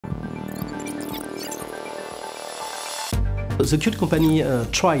The Qt company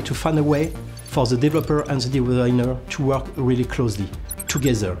tried to find a way for the developer and the designer to work really closely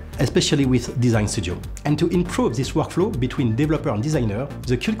together, especially with Design Studio. And to improve this workflow between developer and designer,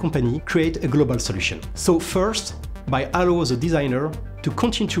 the Qt company created a global solution. So first, by allowing the designer to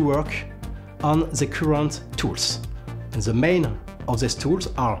continue to work on the current tools. And the main of these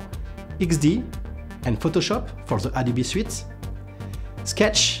tools are XD and Photoshop for the Adobe suite,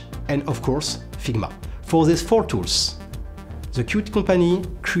 Sketch, and of course, Figma. For these four tools, the Qt company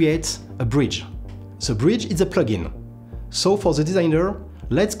creates a bridge. The bridge is a plugin. So for the designer,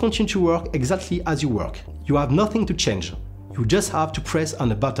 let's continue to work exactly as you work. You have nothing to change. You just have to press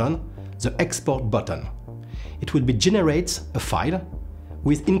on a button, the export button. It will generate a file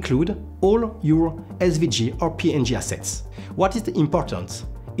with include all your SVG or PNG assets. What is important?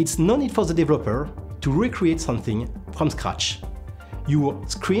 It's no need for the developer to recreate something from scratch. Your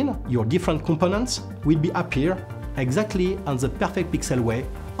screen, your different components will appear exactly on the perfect pixel way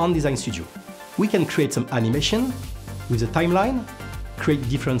on Design Studio. We can create some animation with a timeline, create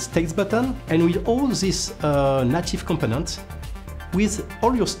different text buttons, and with all these native components, with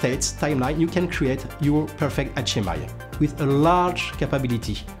all your states timeline, you can create your perfect HMI with a large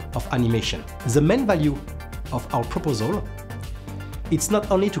capability of animation. The main value of our proposal, it's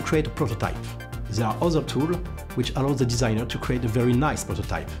not only to create a prototype. There are other tools which allow the designer to create a very nice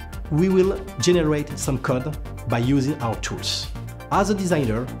prototype. We will generate some code by using our tools. As a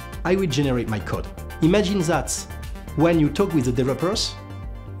designer, I will generate my code. Imagine that when you talk with the developers,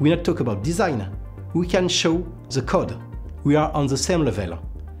 we not talk about design. We can show the code. We are on the same level.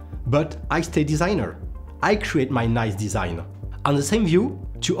 But I stay designer. I create my nice design. On the same view,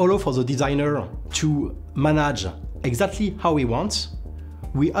 to allow for the designer to manage exactly how he wants,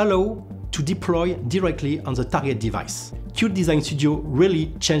 we allow to deploy directly on the target device. Qt Design Studio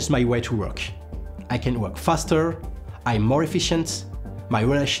really changed my way to work. I can work faster, I'm more efficient, my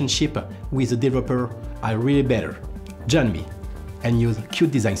relationship with the developer are really better. Join me and use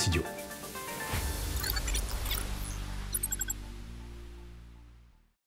Qt Design Studio.